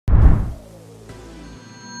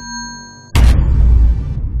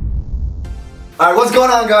Alright, what's going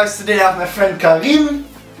on, guys? Today I have my friend Karim.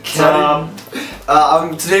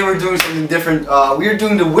 Today we're doing something different. We're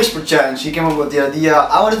doing the whisper challenge. He came up with the idea.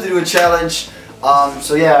 I wanted to do a challenge.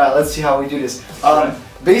 So yeah, let's see how we do this.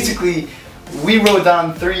 Basically, we wrote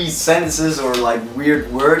down 3 sentences or like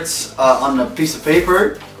weird words on a piece of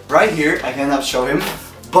paper right here. I cannot show him,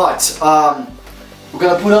 but we're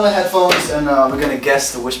gonna put on the headphones and we're gonna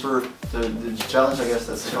guess the whisper, the challenge. I guess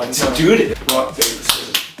that's the challenge. Dude, rock paper scissors.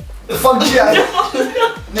 Fuck yeah!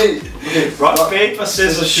 Nee. Okay. Rock paper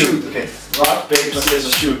scissors shoot. Okay. Rock paper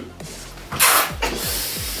scissors shoot.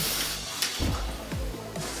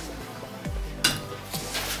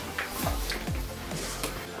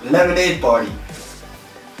 Lemonade party.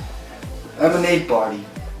 Lemonade party.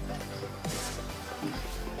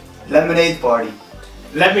 Lemonade party.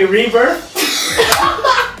 Let me rebirth.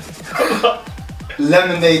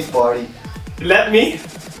 Lemonade party. Let me.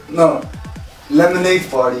 No. Lemonade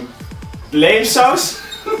party. Lame sauce.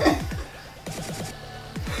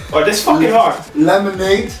 Oh, this is fucking hard.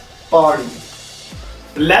 Lemonade party.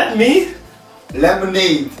 Let me.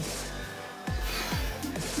 Lemonade.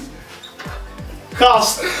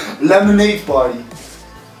 Gast. Lemonade party.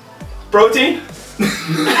 Protein.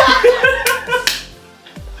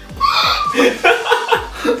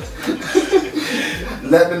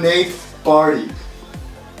 Lemonade party.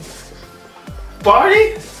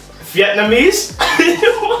 Party. Vietnamese.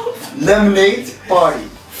 Lemonade party.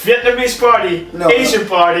 Vietnamese party. No, Asian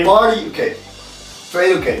party. Party, okay.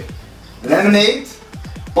 Straight okay. Lemonade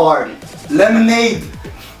party. Lemonade.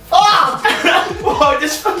 Ah! Wow,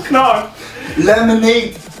 this is fucking hard.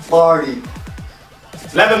 Lemonade party.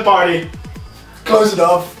 Lemon party. Close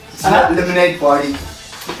enough. It's not lemonade party.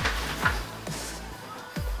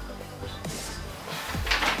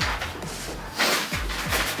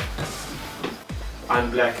 I'm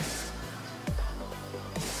black.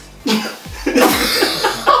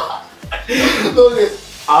 Okay.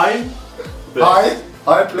 I'm black.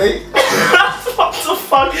 I play. What the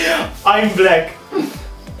fuck? I'm black.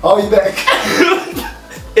 How you back?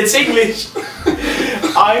 It's English.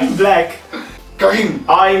 I'm black. Karim.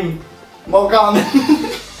 I'm. Morgan.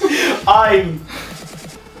 I'm.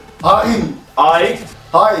 Harim. I.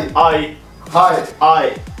 Hi. I.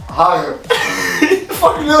 Hi. Hi.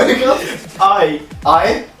 Fucking wil je dat? I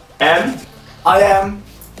am.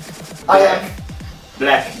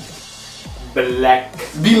 black. Black.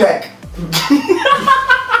 Black.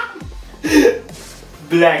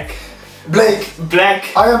 Black. Blake. Black.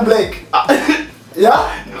 I am Blake.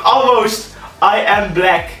 Yeah? Almost. I am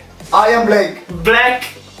black. I am Blake. Black.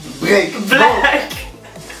 Break. Black.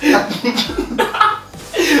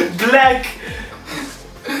 Black.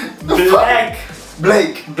 Black.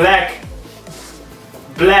 Blake. Black.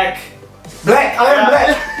 Black. Black. I am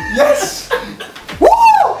black. Yes. Woo!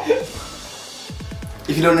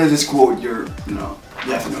 If you don't know this quote, you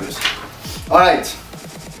have to know this. Alright.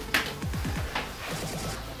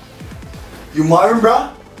 You Myron,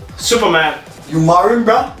 bruh? Superman. You Myron,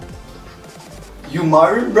 bruh? You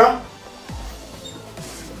Myron, bruh?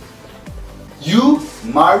 You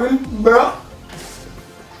Myron, bruh?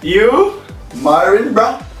 You. Myron,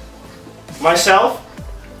 bruh? Myself.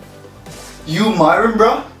 You Myron,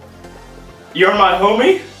 bruh? You're my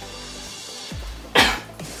homie.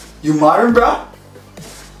 You Myron, bruh?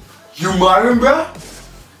 You Myron, bruh?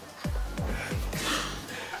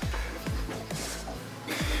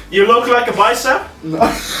 You look like a bicep. No.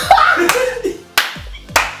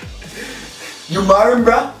 You Myron,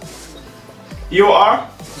 bruh? You are.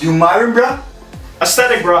 You Myron, bruh?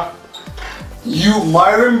 Aesthetic, bro. You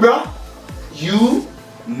Myron, bruh? You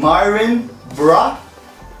Myron, bruh?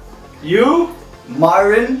 You.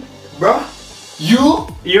 Myron, bruh? You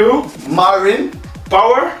Myron,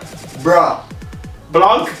 Power. bruh?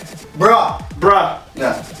 Blanc. Bruh. Bruh.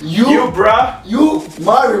 Yeah. You, bruh. You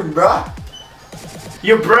Myron, bruh?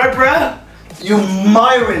 You, bruh. You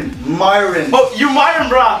Myron. Oh, you Myron,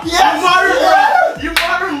 bruh. Yes! You Myron, Yeah! bruh. You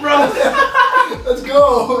Myron, bruh. Let's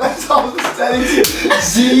go. That's all the settings.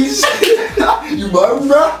 Z's. You Myron,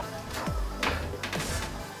 bruh?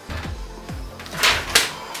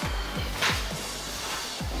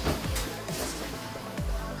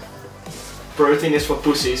 Protein is for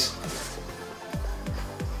pussies.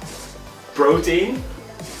 Protein.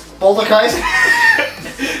 Poltergeist.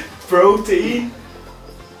 Protein.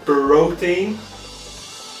 Protein.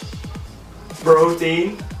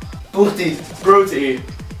 Protein. Protein. Protein.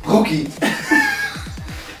 Broekie.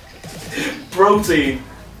 Protein.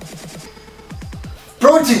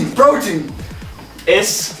 Protein.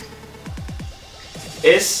 Is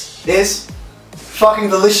fucking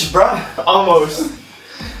delicious, bruh. almost.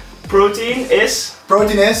 Protein is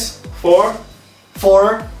Protein is for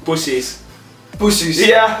For pussies. pussies.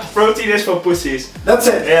 Yeah, protein is for pussies. That's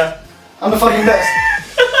it. Yeah. I'm the fucking best.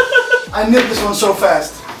 I nailed this one so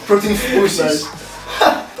fast. Protein for pussies.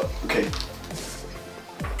 Okay.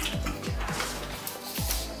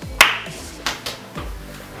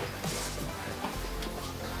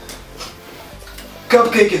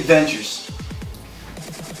 Cupcake adventures.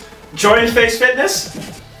 Join FaZeFitness.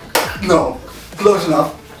 No, close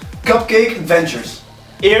enough. Cupcake adventures.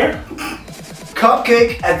 Ear.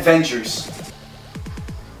 Cupcake adventures.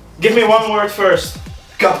 Give me one word first.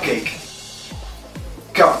 Cupcake.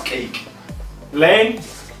 Cupcake. Lane.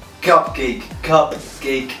 Cupcake.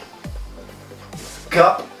 Cupcake.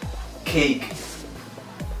 Cupcake.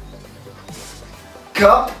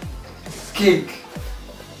 Cupcake.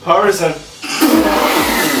 Horizon.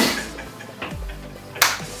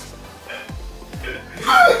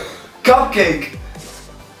 Cupcake.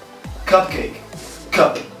 Cupcake.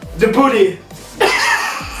 Cup. The booty.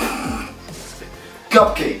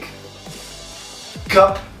 Cupcake.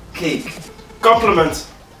 Cupcake. Compliment.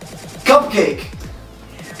 Cupcake.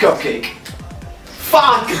 Cupcake.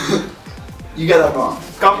 Fuck. You got that wrong.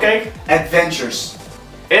 Cupcake Adventures.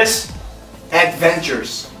 is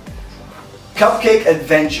Adventures. Cupcake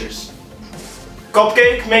adventures.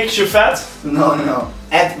 cupcake makes you fat. No, no, no.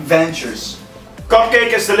 Adventures.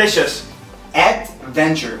 Cupcake is delicious.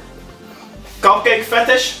 Adventure. Cupcake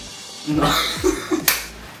fetish. No.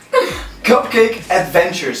 Cupcake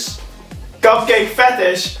adventures. Cupcake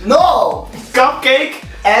fetish. No. Cupcake.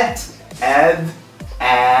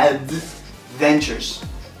 Adventures.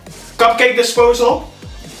 Cupcake disposal.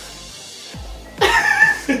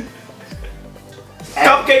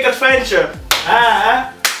 Cupcake adventure.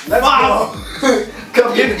 Ah. Let's Wow. go.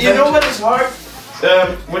 Cupcake You know adventure. what is hard?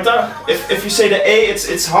 With that, if you say the A,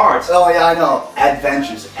 it's hard. Oh yeah, I know.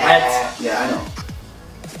 Adventures. Ad. Yeah, I know.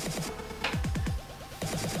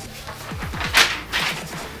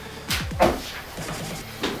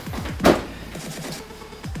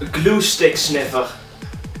 Glue stick sniffer.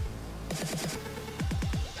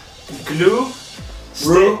 Glue.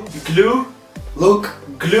 Ru- Glue. Luke.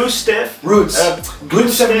 Glue stiff. Roots. Glue Glue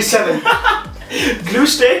 77. Glue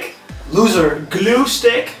stick. Loser. Glue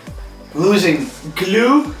stick. Losing.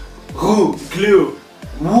 Glue. Who. Glue.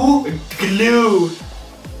 Woo. Glue.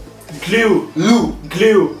 Glue. Lou.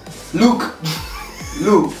 Glue. Luke.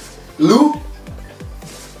 Lou. Lou.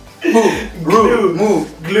 Moo. Roo. Glue. Moo.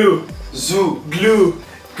 Glue. Zoo. Glue.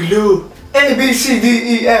 Glue. A B C D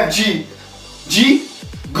E F G. G.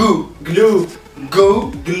 Goo. Glue.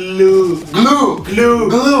 Go. Glue. Glue. Glue.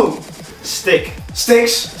 Glue. Stick.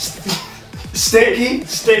 Sticks. Sticky.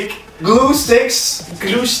 Stick. Glue sticks.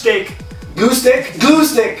 Glue stick. Glue stick. Glue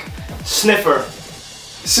stick. Sniffer.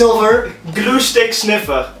 Silver. Glue stick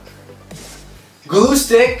sniffer. Glue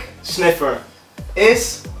stick Sniffer.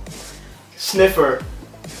 is Sniffer.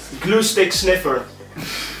 Glue stick sniffer.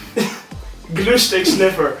 Glue stick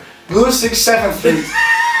sniffer. glue stick 7th Street.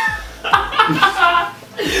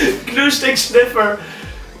 Glue stick sniffer.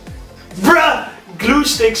 Bruh! Glue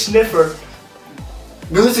stick sniffer.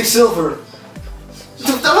 Glue stick silver.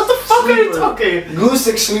 What the fuck are you Sleeper. talking? Glue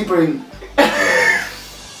stick sleeping.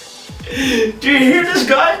 Do you hear this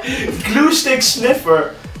guy? Glue stick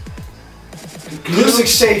sniffer. Glue stick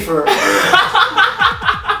safer.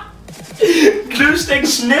 Glue stick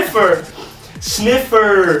sniffer.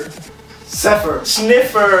 Sniffer. Zephyr.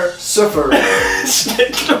 Sniffer. Surfer.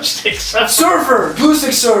 Glue stick sniffer. Surfer. Glue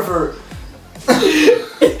stick surfer.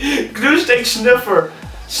 Glue stick sniffer.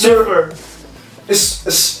 Sniffer. Is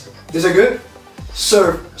that good?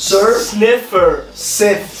 Surf. Surf. Sniffer.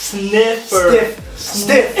 Sif. Sniffer. Stiff.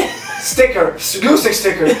 Stiff. Sticker. Glue stick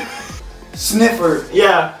sticker. Sniffer.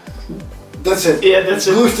 Yeah. That's it. Yeah, that's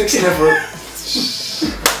it. Glue stick sniffer.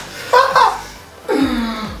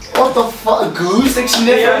 What the fuck? Glue stick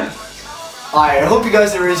sniffer? Yeah. Alright, I hope you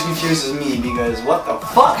guys are as confused as me because what the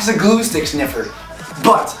fuck is a glue stick sniffer?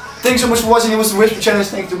 But thanks so much for watching. It was the Whisper Challenge.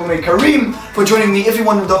 Thank you to my mate Kareem for joining me. If you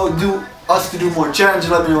want us to do more challenges,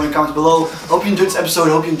 let me know in the comments below. Hope you enjoyed this episode.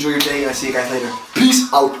 Hope you enjoy your day, and I'll see you guys later.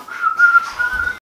 Peace out.